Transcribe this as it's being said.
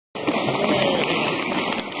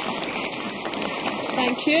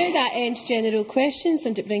Thank you. That ends general questions,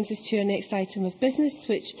 and it brings us to our next item of business,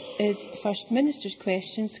 which is First Minister's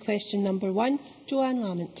questions. Question number 1, Joanne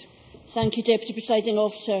Lamont. Thank you, Deputy Presiding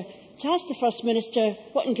Officer. To ask the First Minister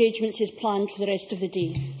what engagements he has planned for the rest of the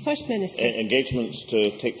day. First Minister. Engagements to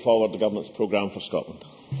take forward the Government's programme for Scotland.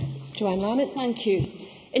 Joanne Lamont. Thank you.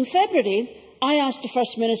 In February, I asked the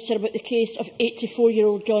First Minister about the case of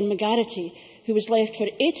 84-year-old John McGarrity, who was left for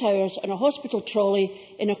 8 hours on a hospital trolley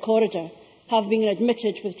in a corridor, having been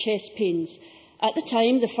admitted with chest pains. At the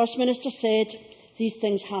time, the First Minister said, "These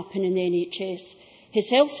things happen in the NHS." His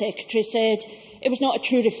Health Secretary said it was not a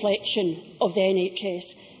true reflection of the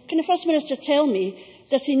NHS. Can the First Minister tell me,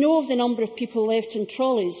 does he know if the number of people left in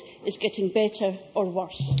trolleys is getting better or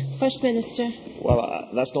worse? First Minister. Well,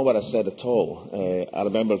 that's not what I said at all. I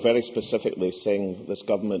remember very specifically saying this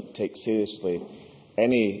Government takes seriously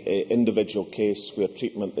any individual case where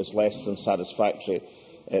treatment is less than satisfactory.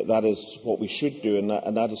 That is what we should do, and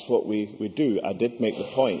that is what we do. I did make the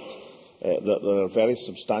point that there are very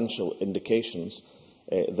substantial indications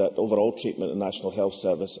that overall treatment in the National Health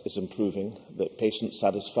Service is improving, that patient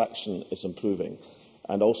satisfaction is improving,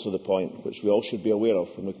 and also the point, which we all should be aware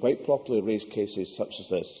of, when we quite properly raise cases such as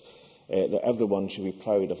this, that everyone should be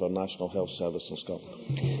proud of our National Health Service in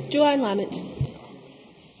Scotland. Joanne Lamont.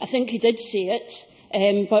 I think he did say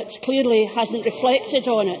it, but clearly hasn't reflected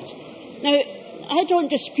on it. Now, I don't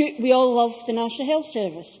dispute we all love the National Health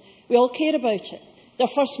Service. We all care about it. The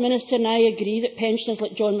First Minister and I agree that pensioners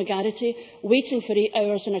like John McGarrity waiting for 8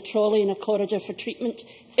 hours in a trolley in a corridor for treatment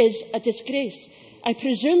is a disgrace. I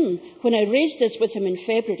presume when I raised this with him in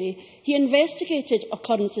February, he investigated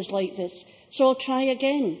occurrences like this. So I'll try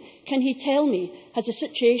again. Can he tell me, has the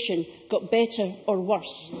situation got better or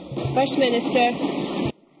worse? First Minister.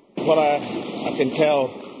 Well, I can tell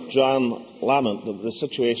Joanne Lamont that the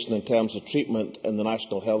situation in terms of treatment in the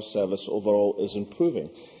National Health Service overall is improving.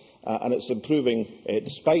 And it's improving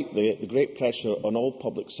despite the great pressure on all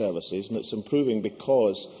public services, and it's improving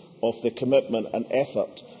because of the commitment and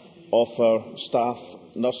effort of our staff,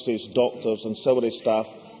 nurses, doctors and ancillary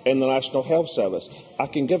staff in the National Health Service. I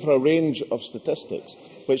can give her a range of statistics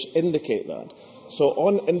which indicate that. So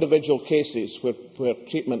on individual cases where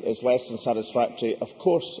treatment is less than satisfactory, of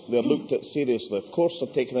course they are looked at seriously, of course they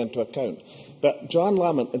are taken into account. But Joanne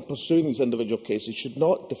Lamont, in pursuing these individual cases, should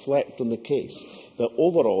not deflect from the case that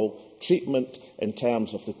overall treatment, in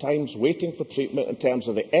terms of the times waiting for treatment, in terms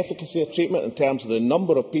of the efficacy of treatment, in terms of the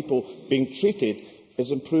number of people being treated,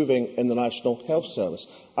 is improving in the National Health Service.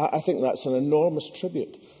 I think that's an enormous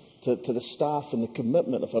tribute to the staff and the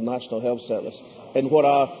commitment of our National Health Service in what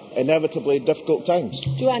are inevitably difficult times.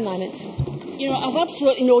 Joanne Lamont. I've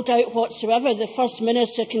absolutely no doubt whatsoever the First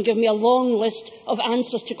Minister can give me a long list of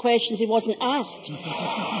answers to questions he wasn't asked.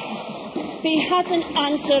 But he hasn't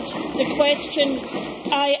answered the question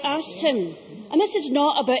I asked him. And this is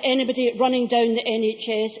not about anybody running down the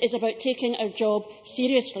NHS, it's about taking our job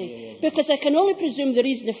seriously. Because I can only presume the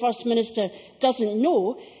reason the First Minister doesn't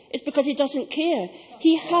know is because he doesn't care.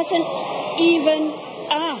 He hasn't even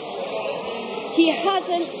asked. He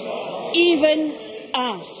hasn't even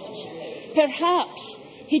asked. Perhaps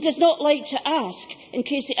he does not like to ask in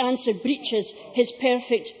case the answer breaches his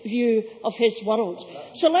perfect view of his world.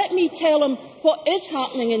 So let me tell him what is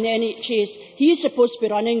happening in the NHS he is supposed to be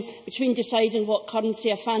running between deciding what currency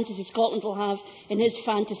a fantasy Scotland will have in his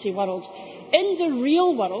fantasy world. In the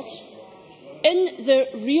real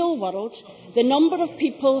world, the number of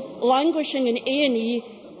people languishing in A&E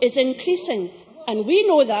is increasing, and we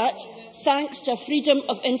know that thanks to a Freedom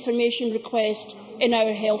of Information request in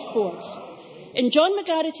our health boards. In John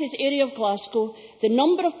McGarrity's area of Glasgow, the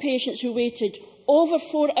number of patients who waited over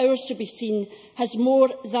 4 hours to be seen has more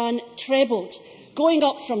than trebled, going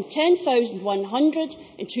up from 10,100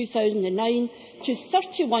 in 2009 to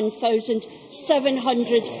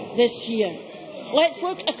 31,700 this year. Let's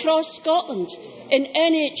look across Scotland. In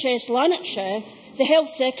NHS Lanarkshire, the Health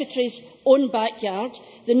Secretary's own backyard,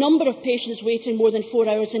 the number of patients waiting more than 4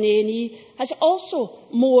 hours in A&E has also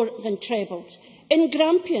more than trebled. In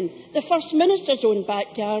Grampian, the First Minister's own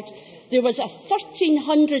backyard, there was a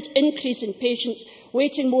 1,300 increase in patients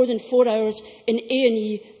waiting more than 4 hours in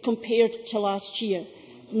A&E compared to last year.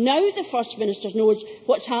 Now the First Minister knows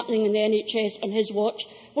what's happening in the NHS on his watch.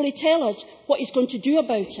 Will he tell us what he's going to do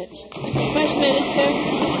about it? First Minister.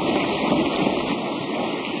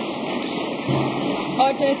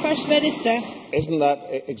 Order. First Minister. Isn't that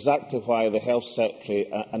exactly why the Health Secretary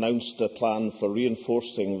announced a plan for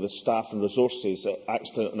reinforcing the staff and resources at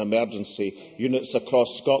accident and emergency units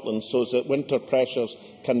across Scotland so that winter pressures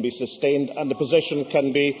can be sustained and the position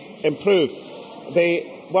can be improved?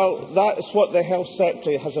 Well, that is what the Health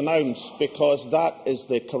Secretary has announced, because that is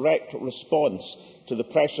the correct response to the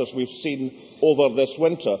pressures we've seen over this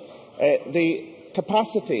winter. The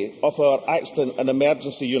capacity of our accident and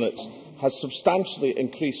emergency units has substantially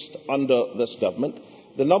increased under this government.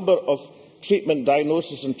 The number of treatment,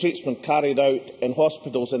 diagnosis and treatment carried out in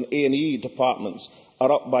hospitals and A&E departments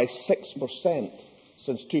are up by 6%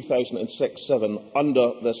 since 2006-07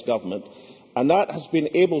 under this government. And that has been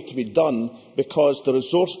able to be done because the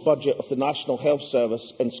resource budget of the National Health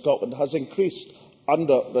Service in Scotland has increased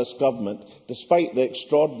under this government, despite the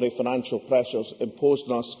extraordinary financial pressures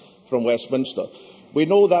imposed on us from Westminster. We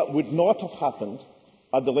know that would not have happened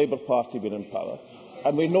had the Labour Party been in power.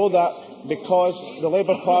 And we know that because the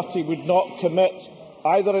Labour Party would not commit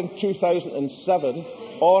either in 2007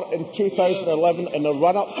 or in 2011 in the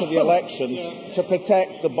run-up to the election to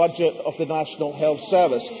protect the budget of the National Health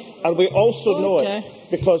Service. And we also know it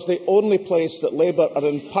because the only place that Labour are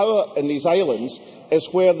in power in these islands is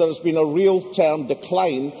where there has been a real-term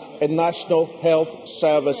decline in National Health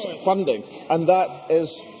Service funding, and that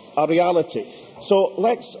is a reality. So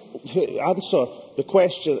let's answer the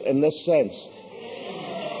question in this sense.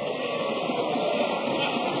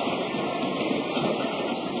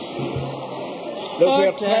 That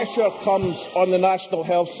where pressure comes on the National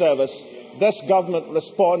Health Service, this government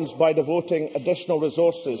responds by devoting additional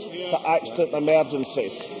resources to accident and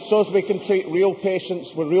emergency, so as we can treat real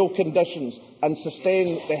patients with real conditions and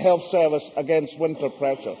sustain the health service against winter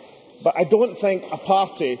pressure. But I don't think a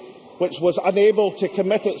party which was unable to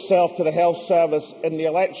commit itself to the health service in the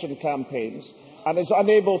election campaigns and is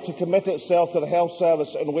unable to commit itself to the health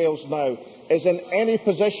service in Wales now is in any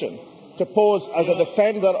position to pose as a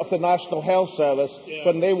defender of the National Health Service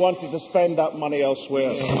when they wanted to spend that money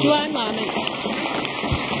elsewhere. Joanne Lamont.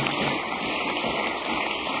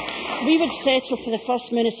 We would settle for the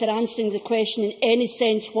First Minister answering the question in any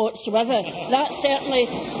sense whatsoever. That certainly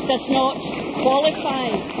does not qualify.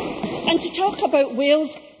 And to talk about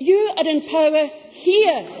Wales, you are in power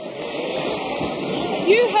here.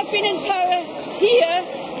 You have been in power here,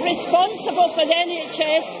 responsible for the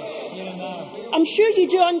NHS. I'm sure you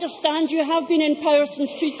do understand you have been in power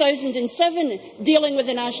since 2007 dealing with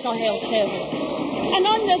the National Health Service. And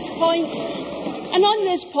on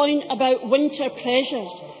this point about winter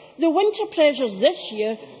pressures, the winter pressures this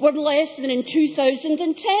year were less than in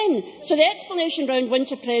 2010. So the explanation around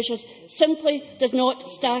winter pressures simply does not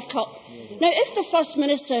stack up. Now, if the First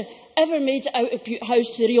Minister ever made it out of Bute House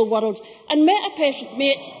to the real world and met a patient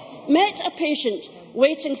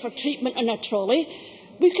waiting for treatment on a trolley,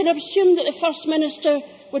 we can assume that the First Minister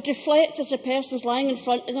would reflect as the person is lying in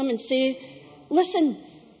front of them and say, listen,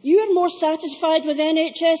 you are more satisfied with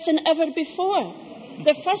NHS than ever before.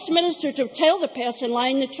 The First Minister would tell the person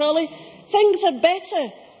lying in the trolley, things are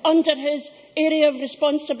better under his area of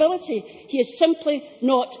responsibility. He is simply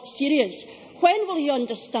not serious. When will he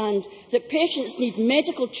understand that patients need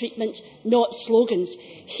medical treatment, not slogans?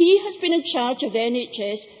 He has been in charge of the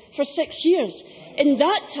NHS for 6 years. In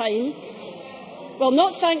that time, well,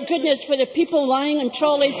 not thank goodness for the people lying in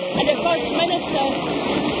trolleys and the First Minister.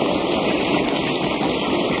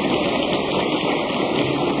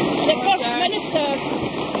 The First Minister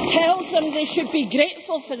tells them they should be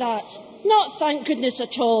grateful for that. Not thank goodness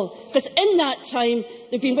at all, because in that time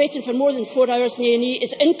they've been waiting for more than 4 hours in A&E.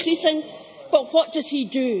 It's increasing, but what does he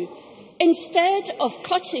do? Instead of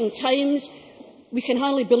cutting times, we can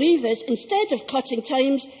hardly believe this, instead of cutting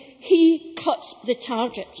times, he cuts the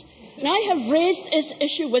target. And I have raised this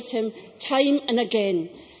issue with him time and again.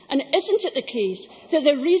 And isn't it the case that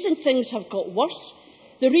the reason things have got worse,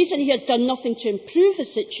 the reason he has done nothing to improve the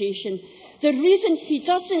situation, the reason he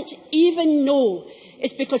doesn't even know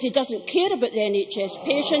is because he doesn't care about the NHS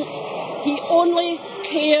patients. He only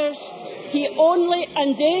cares,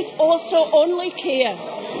 and they also only care.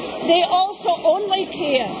 They also only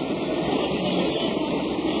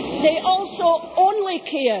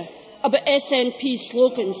care about SNP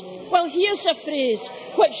slogans. Well, here's a phrase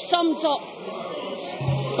which sums up.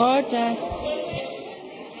 Order.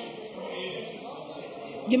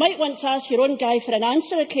 You might want to ask your own guy for an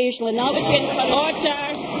answer occasionally, and that would be encouraging.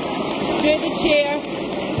 Order. Through the chair.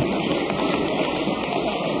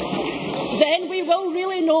 Then we will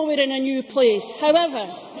really know we're in a new place. However,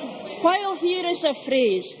 while here is a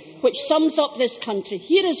phrase which sums up this country,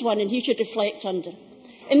 here is one, and he should reflect under.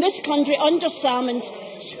 In this country, under Salmond,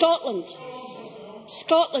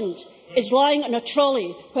 Scotland is lying on a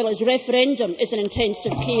trolley while his referendum is in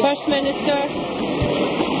intensive care. First Minister.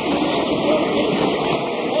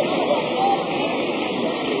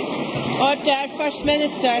 Order. First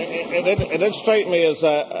Minister. It did strike me as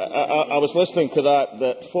I was listening to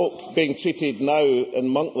that folk being treated now in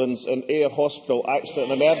Monklands in Ayr Hospital actually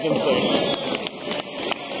an emergency.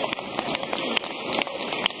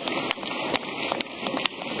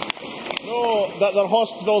 That their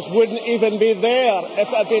hospitals wouldn't even be there if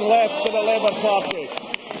it had been left to the Labour Party.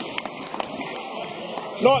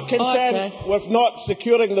 Not content with not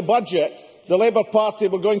securing the budget, the Labour Party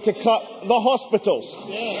were going to cut the hospitals.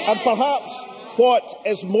 And perhaps what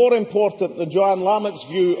is more important than Joanne Lamont's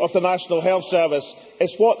view of the National Health Service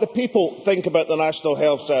is what the people think about the National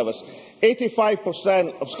Health Service.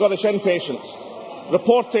 85% of Scottish inpatients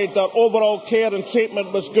reported that overall care and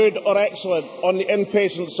treatment was good or excellent on the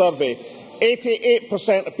inpatient survey.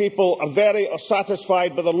 88% of people are very or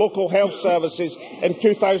satisfied with the local health services in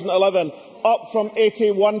 2011, up from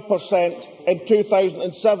 81% in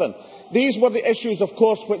 2007. These were the issues, of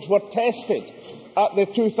course, which were tested at the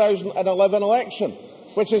 2011 election,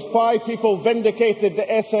 which is why people vindicated the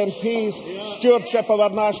SNP's stewardship of our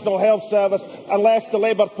National Health Service and left the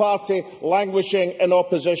Labour Party languishing in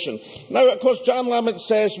opposition. Now, of course, Joanne Lamont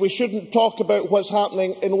says we shouldn't talk about what's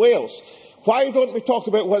happening in Wales. Why don't we talk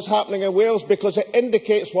about what's happening in Wales? Because it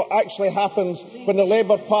indicates what actually happens when the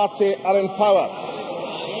Labour Party are in power.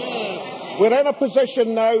 We're in a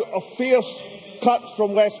position now of fierce cuts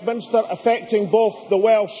from Westminster affecting both the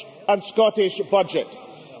Welsh and Scottish budget.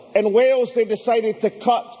 In Wales, they decided to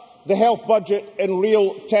cut the health budget in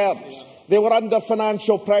real terms. They were under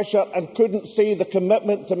financial pressure and couldn't see the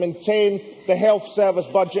commitment to maintain the health service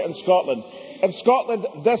budget in Scotland. In Scotland,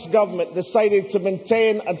 this government decided to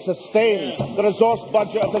maintain and sustain the resource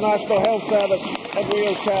budget of the National Health Service in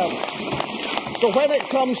real terms. So when it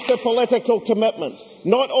comes to political commitment,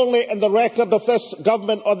 not only in the record of this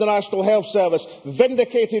government on the National Health Service,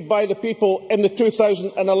 vindicated by the people in the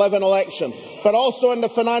 2011 election, but also in the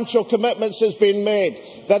financial commitments that has been made,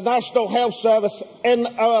 the National Health Service in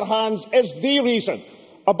our hands is the reason,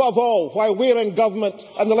 above all, why we are in government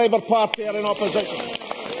and the Labour Party are in opposition.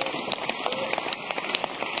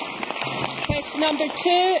 Number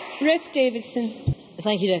 2, Ruth Davidson.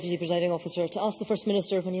 Thank you, Deputy Presiding Officer. To ask the First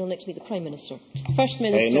Minister when he will next meet the Prime Minister. First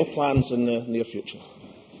Minister. No plans in the near future.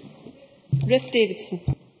 Ruth Davidson.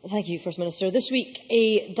 Thank you, First Minister. This week,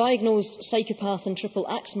 a diagnosed psychopath and triple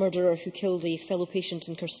axe murderer who killed a fellow patient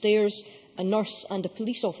in Carstairs, a nurse and a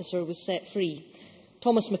police officer was set free.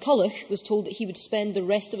 Thomas McCulloch was told that he would spend the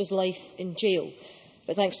rest of his life in jail,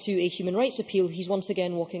 but thanks to a human rights appeal, he's once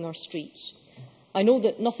again walking our streets. I know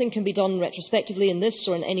that nothing can be done retrospectively in this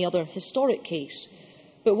or in any other historic case,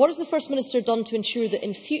 but what has the First Minister done to ensure that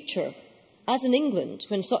in future, as in England,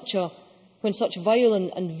 when such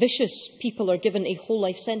violent and vicious people are given a whole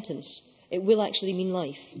life sentence, it will actually mean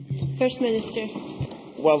life? First Minister.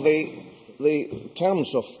 Well, the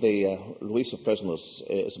terms of the release of prisoners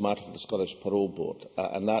is a matter for the Scottish Parole Board,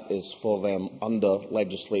 and that is for them under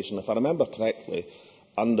legislation, if I remember correctly,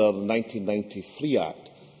 under the 1993 Act.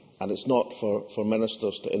 And it's not for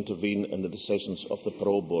ministers to intervene in the decisions of the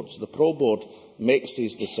Parole Board. So the Parole Board makes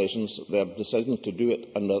these decisions. Their decision to do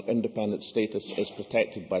it under independent status is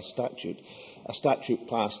protected by statute, a statute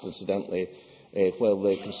passed, incidentally, while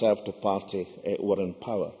the Conservative Party were in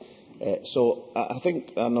power. So I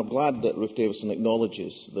think, and I'm glad that Ruth Davidson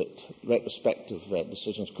acknowledges that retrospective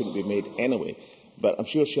decisions couldn't be made anyway, but I'm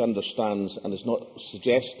sure she understands and is not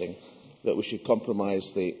suggesting that we should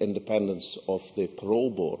compromise the independence of the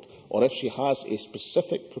Parole Board, or if she has a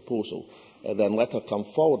specific proposal, then let her come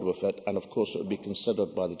forward with it, and of course it will be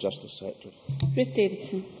considered by the Justice Secretary. Ruth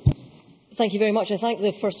Davidson. Thank you very much. I thank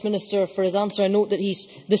the First Minister for his answer. I note that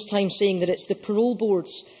he's this time saying that it's the Parole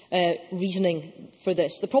Board's reasoning for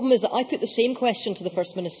this. The problem is that I put the same question to the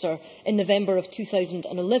First Minister in November of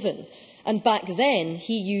 2011, and back then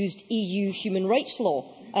he used EU human rights law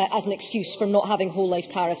as an excuse for not having whole-life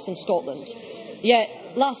tariffs in Scotland. Yet,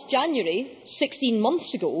 last January, 16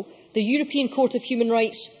 months ago, the European Court of Human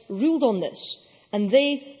Rights ruled on this, and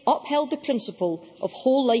they upheld the principle of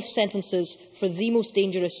whole-life sentences for the most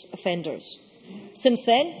dangerous offenders. Since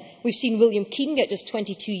then, we've seen William Keane get just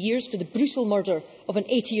 22 years for the brutal murder of an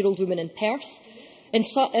 80-year-old woman in Perth, and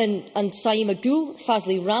Saima Gul,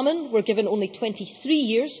 Fazli Rahman were given only 23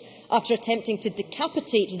 years after attempting to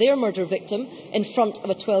decapitate their murder victim in front of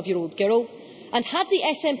a 12-year-old girl. And had the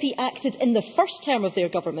SNP acted in the first term of their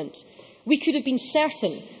government, we could have been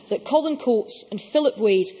certain that Colin Coates and Philip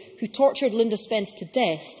Wade, who tortured Linda Spence to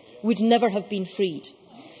death, would never have been freed.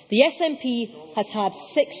 The SNP has had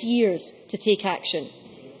 6 years to take action.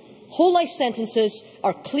 Whole-life sentences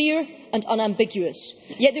are clear and unambiguous,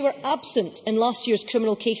 yet they were absent in last year's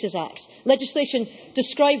Criminal Cases Act, legislation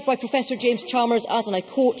described by Professor James Chalmers as, and I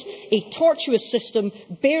quote, a tortuous system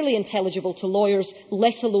barely intelligible to lawyers,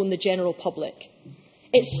 let alone the general public.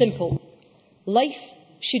 It's simple. Life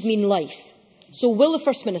should mean life. So will the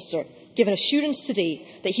First Minister give an assurance today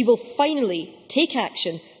that he will finally take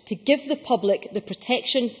action to give the public the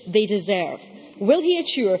protection they deserve? Will he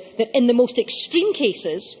ensure that in the most extreme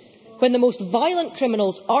cases, when the most violent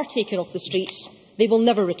criminals are taken off the streets, they will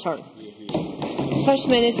never return? First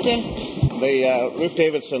Minister. Ruth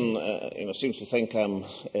Davidson seems to think I'm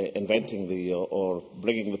inventing or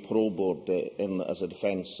bringing the parole board in as a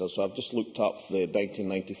defence. So I've just looked up the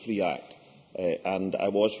 1993 Act, and I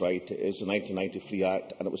was right. It is the 1993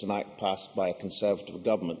 Act, and it was an act passed by a Conservative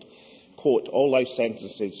government. Quote, all life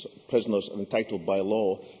sentences prisoners are entitled by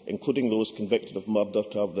law, including those convicted of murder,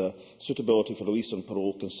 to have their suitability for release on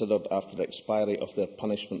parole considered after the expiry of their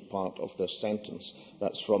punishment part of their sentence.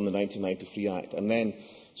 That's from the 1993 Act. And then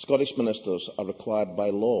Scottish ministers are required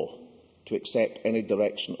by law to accept any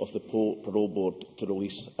direction of the parole board to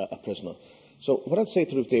release a prisoner. So what I'd say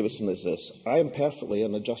to Ruth Davidson is this. I am perfectly,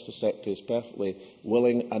 and the Justice Secretary is perfectly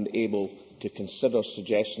willing and able to consider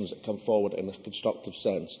suggestions that come forward in a constructive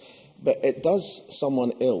sense. But it does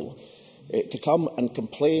someone ill to come and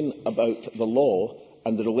complain about the law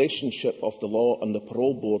and the relationship of the law and the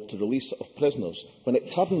parole board to release of prisoners when it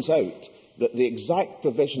turns out that the exact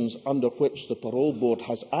provisions under which the parole board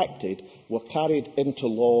has acted were carried into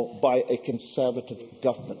law by a Conservative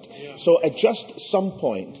government. So at just some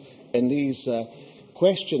point in these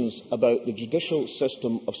questions about the judicial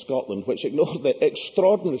system of Scotland, which ignore the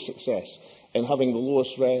extraordinary success in having the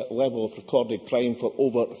lowest level of recorded crime for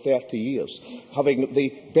over 30 years, having the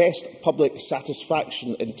best public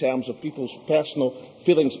satisfaction in terms of people's personal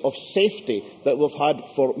feelings of safety that we've had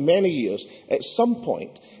for many years, at some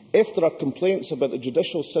point, if there are complaints about the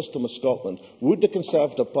judicial system of Scotland, would the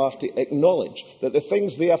Conservative Party acknowledge that the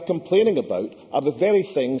things they are complaining about are the very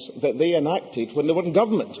things that they enacted when they were in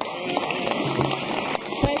government?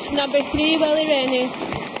 Question number 3, Willie Rennie.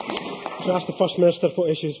 To ask the First Minister what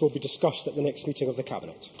issues will be discussed at the next meeting of the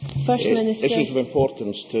Cabinet. First Minister. Issues of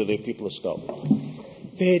importance to the people of Scotland.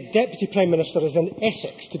 The Deputy Prime Minister is in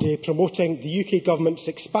Essex today promoting the UK Government's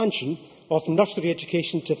expansion of nursery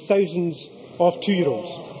education to thousands of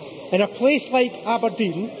two-year-olds. In a place like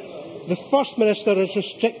Aberdeen, the First Minister is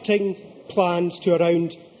restricting plans to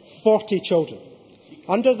around 40 children.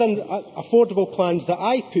 Under the affordable plans that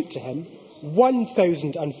I put to him,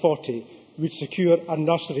 1,040 would secure a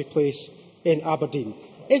nursery place in Aberdeen.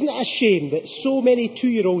 Isn't it a shame that so many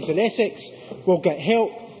two-year-olds in Essex will get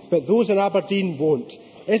help, but those in Aberdeen won't?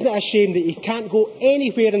 Isn't it a shame that he can't go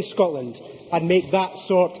anywhere in Scotland and make that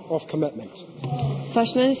sort of commitment?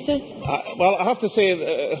 First Minister. Well, I have to say,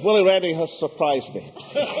 Willie Rennie has surprised me.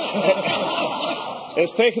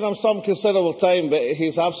 It's taken him some considerable time, but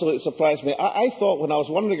he's absolutely surprised me. I thought, when I was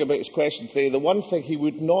wondering about his question today, the one thing he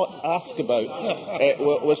would not ask about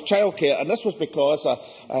was childcare, and this was because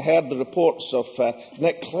I heard the reports of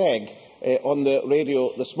Nick Clegg on the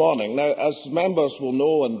radio this morning. Now, as members will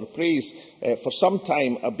know and reprise, for some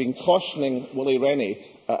time I've been cautioning Willie Rennie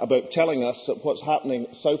about telling us that what's happening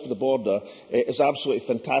south of the border is absolutely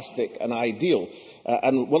fantastic and ideal.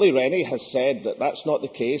 And Willie Rennie has said that that's not the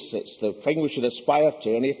case, it's the thing we should aspire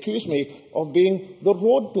to, and he accused me of being the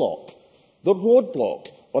roadblock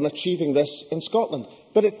on achieving this in Scotland.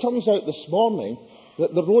 But it turns out this morning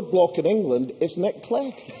that the roadblock in England is Nick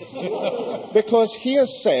Clegg. Because he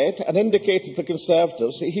has said and indicated to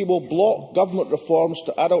Conservatives that he will block government reforms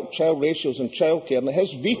to adult-child ratios in childcare, and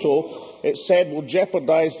his veto, it said, will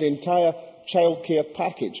jeopardise the entire childcare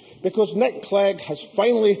package. Because Nick Clegg has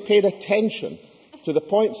finally paid attention to the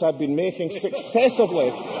points I've been making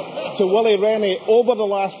successively to Willie Rennie over the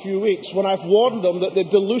last few weeks, when I've warned him that the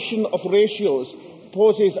dilution of ratios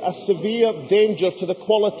poses a severe danger to the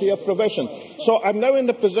quality of provision. So I'm now in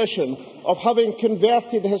the position of having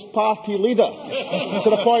converted his party leader to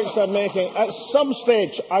the points I'm making. At some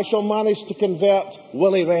stage, I shall manage to convert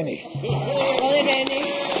Willie Rennie. Willie Rennie.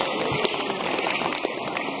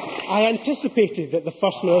 I anticipated that the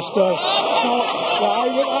First Minister thought that I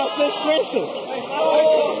would ask this question.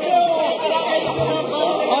 Order.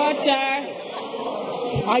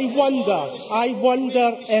 I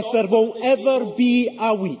wonder if there will ever be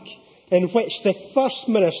a week in which the First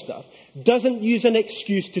Minister doesn't use an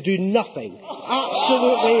excuse to do nothing,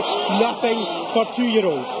 absolutely nothing, for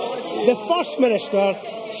two-year-olds. The First Minister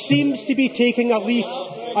seems to be taking a leaf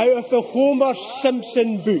out of the Homer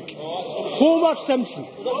Simpson book. Homer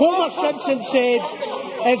Simpson said,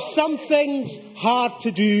 If something's hard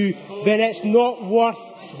to do, then it's not worth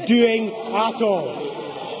doing at all.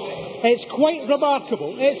 It's quite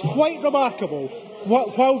remarkable.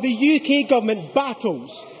 While the UK government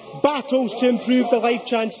battles to improve the life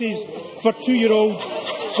chances for 2-year-olds,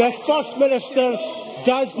 the First Minister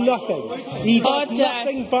does nothing. He does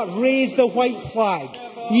nothing but raise the white flag.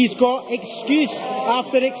 He's got excuse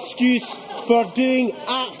after excuse for doing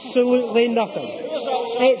absolutely nothing.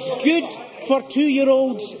 It's good for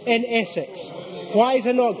 2-year-olds in Essex. Why is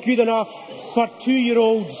it not good enough for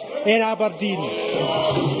 2-year-olds in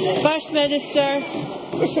Aberdeen? First Minister.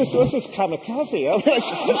 This is kamikaze.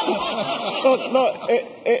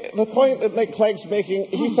 The point that Nick Clegg's making,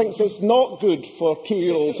 he thinks it's not good for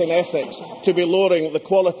 2-year-olds in Essex to be lowering the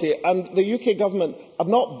quality, and the UK government are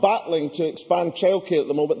not battling to expand childcare at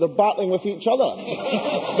the moment, they're battling with each other.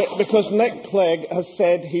 Because Nick Clegg has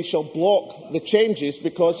said he shall block the changes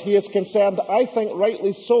because he is concerned, I think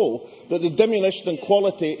rightly so, that the diminution in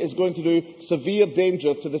quality is going to do severe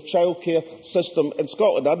danger to the childcare system in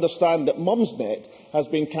Scotland. I understand that Mumsnet has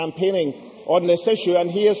been campaigning on this issue, and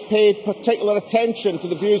he has paid particular attention to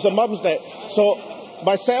the views of Mumsnet. So,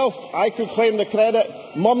 myself, I could claim the credit.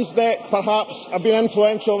 Mumsnet, perhaps, have been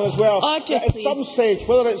influential as well. Order, at some stage,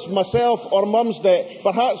 whether it's myself or Mumsnet,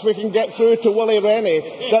 perhaps we can get through to Willie Rennie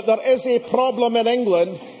that there is a problem in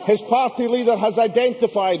England. His party leader has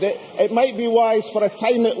identified it. It might be wise, for a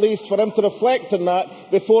time at least, for him to reflect on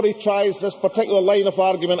that before he tries this particular line of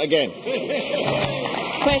argument again.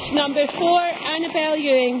 Question number 4, Annabel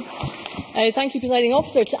Ewing. Thank you, Presiding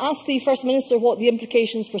Officer. To ask the First Minister what the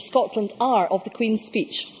implications for Scotland are of the Queen's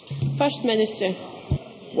speech. First Minister.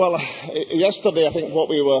 Well, yesterday I think what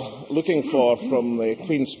we were looking for from the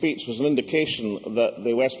Queen's speech was an indication that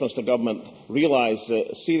the Westminster Government realised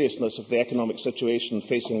the seriousness of the economic situation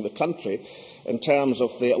facing the country in terms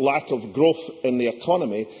of the lack of growth in the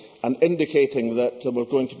economy, and indicating that there were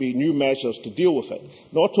going to be new measures to deal with it.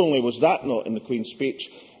 Not only was that not in the Queen's speech,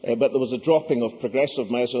 but there was a dropping of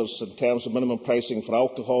progressive measures in terms of minimum pricing for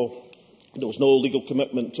alcohol. There was no legal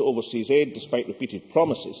commitment to overseas aid, despite repeated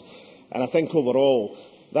promises. And I think overall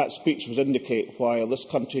that speech would indicate why this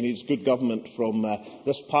country needs good government from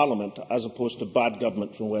this Parliament as opposed to bad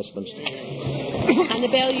government from Westminster.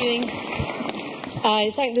 Annabel Ewing.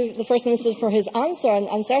 I thank the First Minister for his answer,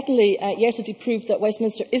 and certainly yesterday proved that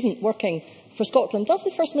Westminster isn't working for Scotland. Does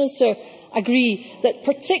the First Minister agree that,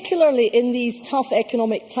 particularly in these tough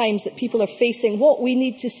economic times that people are facing, what we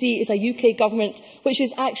need to see is a UK government which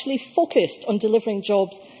is actually focused on delivering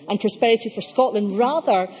jobs and prosperity for Scotland,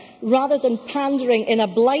 rather than pandering in a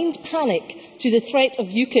blind panic to the threat of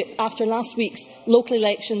UKIP after last week's local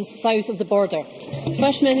elections south of the border?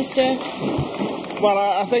 First Minister. Well,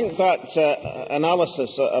 I think that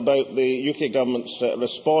analysis about the UK government's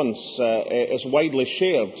response is widely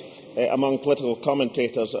shared among political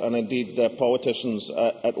commentators and indeed politicians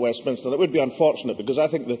at Westminster. It would be unfortunate, because I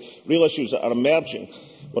think the real issues that are emerging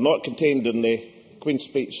were not contained in the Queen's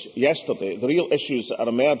speech yesterday. The real issues that are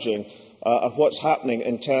emerging are what's happening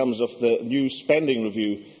in terms of the new spending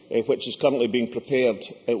review which is currently being prepared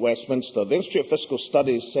at Westminster. The Institute of Fiscal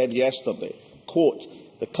Studies said yesterday, quote,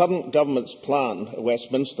 "The current government's plan, at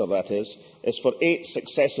Westminster that is for 8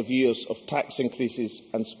 successive years of tax increases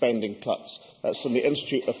and spending cuts." That's from the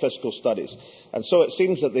Institute of Fiscal Studies. And so it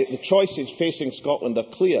seems that the choices facing Scotland are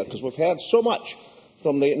clear, because we've heard so much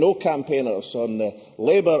from the no campaigners on the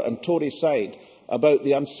Labour and Tory side about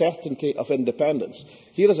the uncertainty of independence.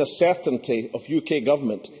 Here is a certainty of UK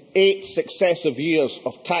government: 8 successive years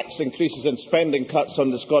of tax increases and spending cuts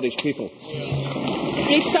on the Scottish people.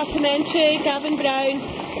 Brief supplementary, Gavin Brown.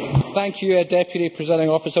 Thank you, Deputy Presiding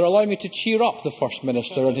Officer. Allow me to cheer up the First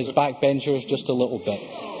Minister and his backbenchers just a little bit.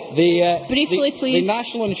 Briefly, please. The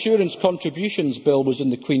National Insurance Contributions Bill was in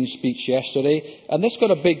the Queen's speech yesterday, and this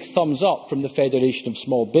got a big thumbs up from the Federation of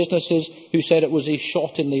Small Businesses, who said it was a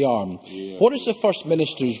shot in the arm. Yeah. What is the First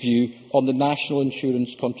Minister's view on the National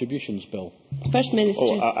Insurance Contributions Bill? First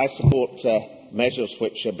Minister. I support measures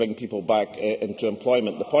which bring people back into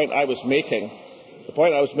employment. The point I was making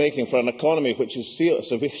for an economy which is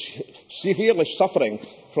severely suffering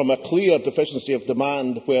from a clear deficiency of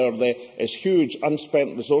demand, where there is huge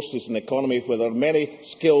unspent resources in the economy, where there are many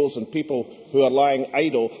skills and people who are lying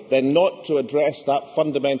idle, then not to address that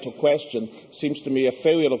fundamental question seems to me a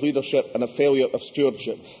failure of leadership and a failure of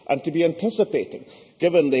stewardship. And to be anticipating,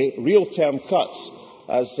 given the real-term cuts,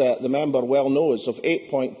 as the member well knows, of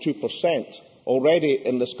 8.2% already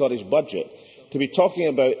in the Scottish budget, to be talking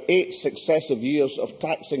about 8 successive years of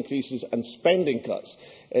tax increases and spending cuts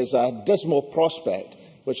is a dismal prospect,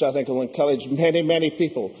 which I think will encourage many, many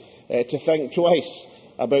people to think twice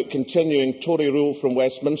about continuing Tory rule from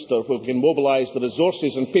Westminster, where we can mobilise the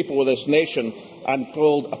resources and people of this nation and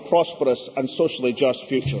build a prosperous and socially just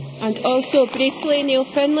future. And also, briefly, Neil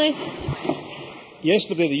Findlay.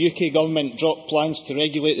 Yesterday, the UK Government dropped plans to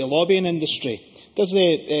regulate the lobbying industry. Does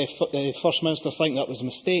the First Minister think that was a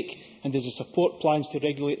mistake, and does he support plans to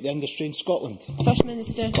regulate the industry in Scotland? First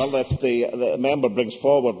Minister. Well, if the member brings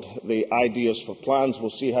forward the ideas for plans, we'll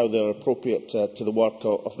see how they're appropriate to the work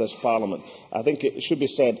of this Parliament. I think it should be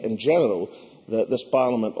said in general that this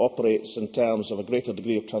Parliament operates in terms of a greater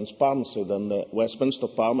degree of transparency than the Westminster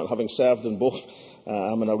Parliament. Having served in both,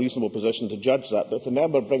 I'm in a reasonable position to judge that. But if the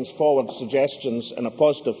member brings forward suggestions in a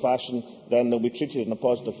positive fashion, then they'll be treated in a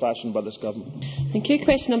positive fashion by this Government. Thank you.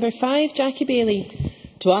 Question number 5, Jackie Baillie.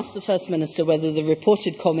 To ask the First Minister whether the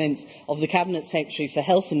reported comments of the Cabinet Secretary for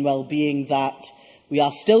Health and Wellbeing that we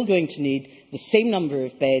are still going to need the same number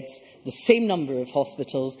of beds, the same number of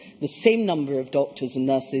hospitals, the same number of doctors and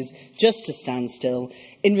nurses, just to stand still,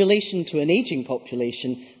 in relation to an ageing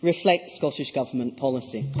population, reflect Scottish Government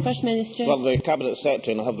policy? First Minister. Well, the Cabinet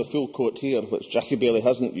Secretary, and I have the full quote here, which Jackie Baillie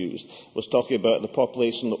hasn't used, was talking about the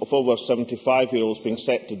population of over 75-year-olds being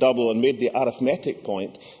set to double, and made the arithmetic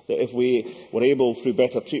point that if we were able, through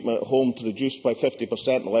better treatment at home, to reduce by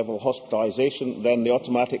 50% the level of hospitalisation, then the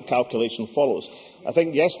automatic calculation follows. I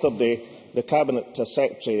think yesterday the Cabinet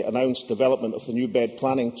Secretary announced development of the new bed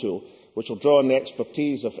planning tool, which will draw on the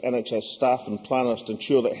expertise of NHS staff and planners to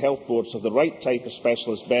ensure that health boards have the right type of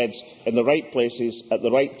specialist beds in the right places at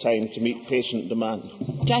the right time to meet patient demand.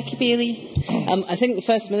 Jackie Baillie. I think the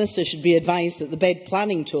First Minister should be advised that the bed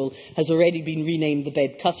planning tool has already been renamed the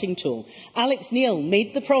bed cutting tool. Alex Neil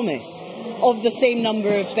made the promise of the same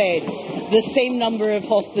number of beds, the same number of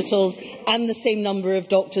hospitals and the same number of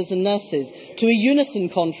doctors and nurses to a Unison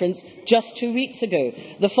conference just 2 weeks ago.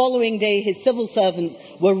 The following day, his civil servants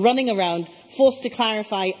were running around, forced to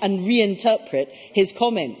clarify and reinterpret his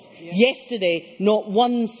comments. Yesterday, not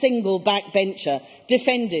one single backbencher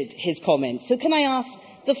defended his comments. So can I ask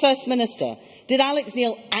the First Minister, did Alex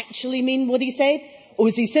Neil actually mean what he said, or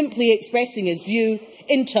was he simply expressing his view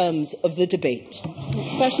in terms of the debate?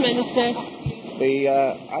 First Minister.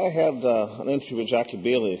 I heard an interview with Jackie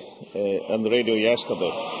Baillie on the radio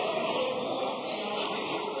yesterday.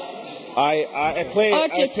 I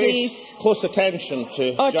paid close attention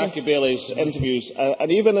to Jackie Baillie's interviews,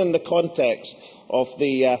 and even in the context of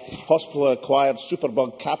the hospital-acquired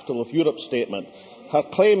superbug capital of Europe statement, her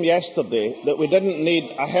claim yesterday that we didn't need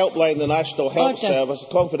a helpline in the National Health Service, a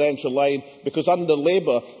confidential line, because under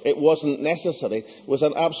Labour it wasn't necessary, was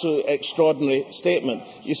an absolutely extraordinary statement.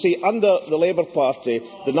 You see, under the Labour Party,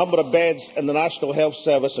 the number of beds in the National Health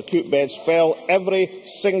Service, acute beds, fell every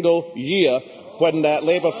single year when the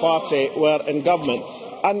Labour Party were in government.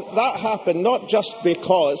 And that happened not just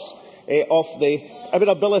because of the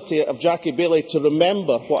inability of Jackie Baillie to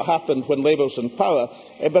remember what happened when Labour was in power,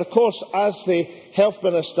 but of course, as the Health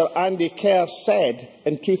Minister Andy Kerr said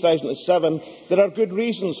in 2007, there are good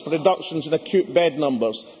reasons for reductions in acute bed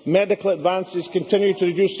numbers. Medical advances continue to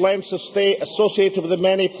reduce lengths of stay associated with the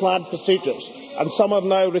many planned procedures, and some are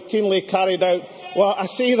now routinely carried out. Well, I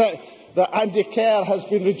see that Andy Kerr has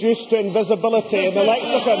been reduced to invisibility in the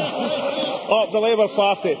lexicon of the Labour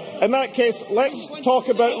Party. In that case, let's talk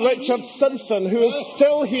about Richard Simpson, who is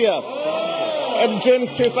still here in June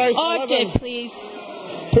 2011. Order, please.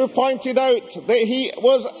 Who pointed out that he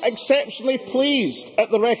was exceptionally pleased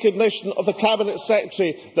at the recognition of the Cabinet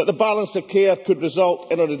Secretary that the balance of care could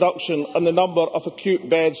result in a reduction in the number of acute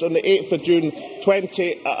beds on the 8th of June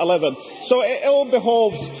 2011. So it ill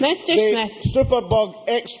behoves the superbug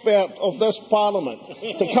expert of this Parliament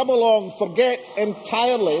to come along, forget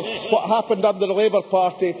entirely what happened under the Labour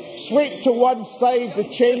Party, sweep to one side the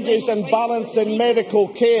changes in balance in medical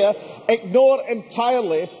care, ignore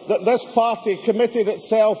entirely that this party committed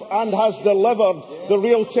itself and has delivered the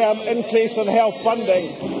real-term increase in health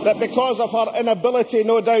funding, that because of her inability,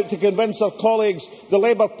 no doubt, to convince her colleagues, the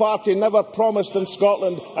Labour Party never promised in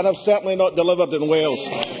Scotland and have certainly not delivered in Wales.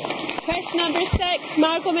 Question number 6,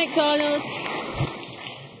 Margot MacDonald.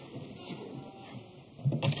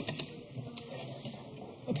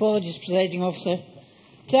 Apologies, Presiding Officer.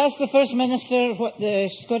 To ask the First Minister what the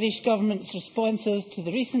Scottish Government's response is to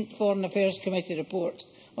the recent Foreign Affairs Committee report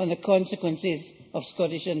on the consequences of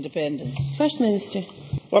Scottish independence. First Minister.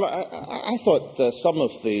 Well, I thought some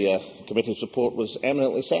of the committee's report was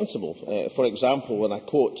eminently sensible. For example, when I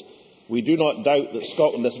quote, "We do not doubt that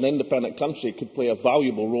Scotland as an independent country could play a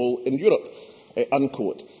valuable role in Europe,"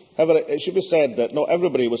 unquote. However, it should be said that not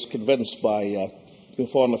everybody was convinced by the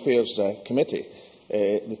Foreign Affairs Committee.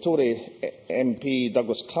 The Tory MP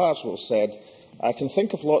Douglas Carswell said, I can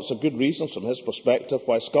think of lots of good reasons from his perspective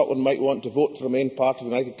why Scotland might want to vote to remain part of the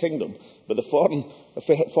United Kingdom, but the Foreign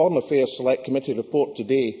Affairs Select Committee report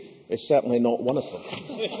today is certainly not one of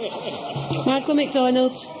them. Margaret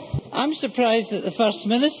MacDonald. I'm surprised that the First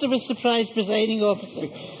Minister was surprised, presiding officer.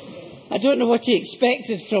 I don't know what he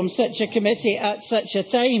expected from such a committee at such a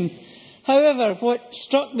time. However, what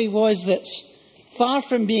struck me was that, far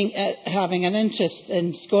from having an interest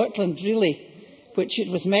in Scotland, really, which it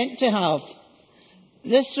was meant to have,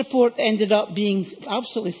 this report ended up being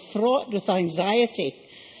absolutely fraught with anxiety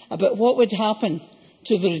about what would happen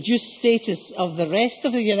to the reduced status of the rest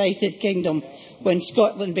of the United Kingdom when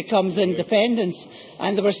Scotland becomes independent.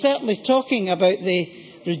 And they were certainly talking about the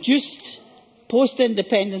reduced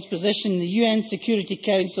post-independence position in the UN Security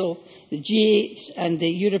Council, the G8 and the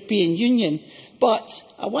European Union. But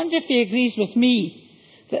I wonder if he agrees with me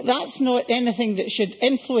that that's not anything that should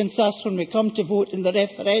influence us when we come to vote in the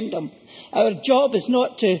referendum. Our job is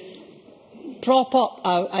not to prop up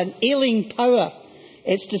an ailing power.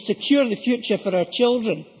 It's to secure the future for our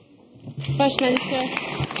children. First Minister.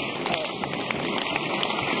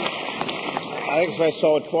 I think it's a very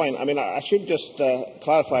solid point. I mean, I should just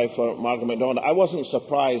clarify for Margaret MacDonald, I wasn't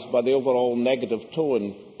surprised by the overall negative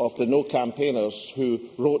tone of the No campaigners who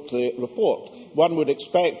wrote the report. One would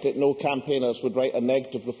expect that No campaigners would write a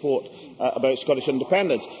negative report about Scottish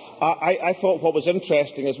independence. I thought what was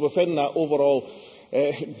interesting is within that overall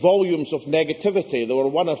volumes of negativity, there were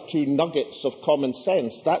one or two nuggets of common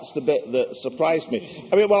sense. That's the bit that surprised me.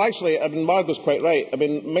 Margaret's quite right. I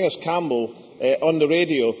mean, Mingus Campbell on the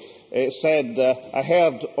radio said, I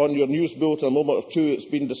heard on your news bulletin a moment or two, it's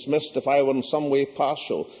been dismissed if I were in some way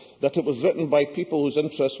partial, that it was written by people whose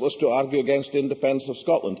interest was to argue against the independence of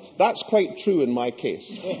Scotland. That's quite true in my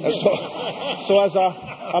case. So as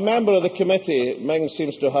a member of the committee, Ming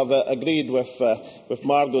seems to have agreed with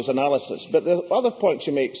Margot's analysis. But the other point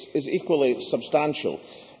she makes is equally substantial.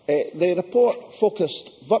 The report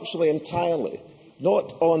focused virtually entirely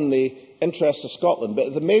not on the interests of Scotland,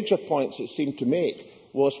 but the major points it seemed to make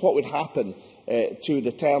was what would happen to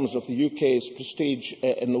the terms of the UK's prestige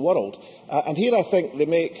in the world. And here I think they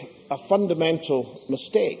make a fundamental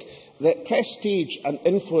mistake. That prestige and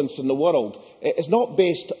influence in the world is not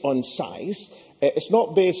based on size. It's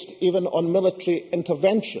not based even on military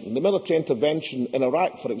intervention. The military intervention in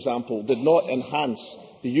Iraq, for example, did not enhance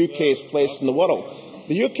the UK's place in the world.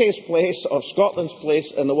 The UK's place, or Scotland's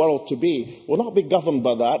place in the world to be, will not be governed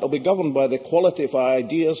by that. It will be governed by the quality of our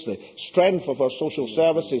ideas, the strength of our social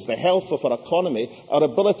services, the health of our economy, our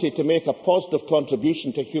ability to make a positive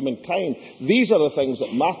contribution to humankind. These are the things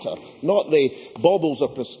that matter, not the baubles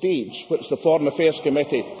of prestige which the Foreign Affairs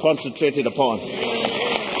Committee concentrated upon. Thank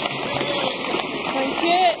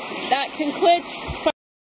you. That concludes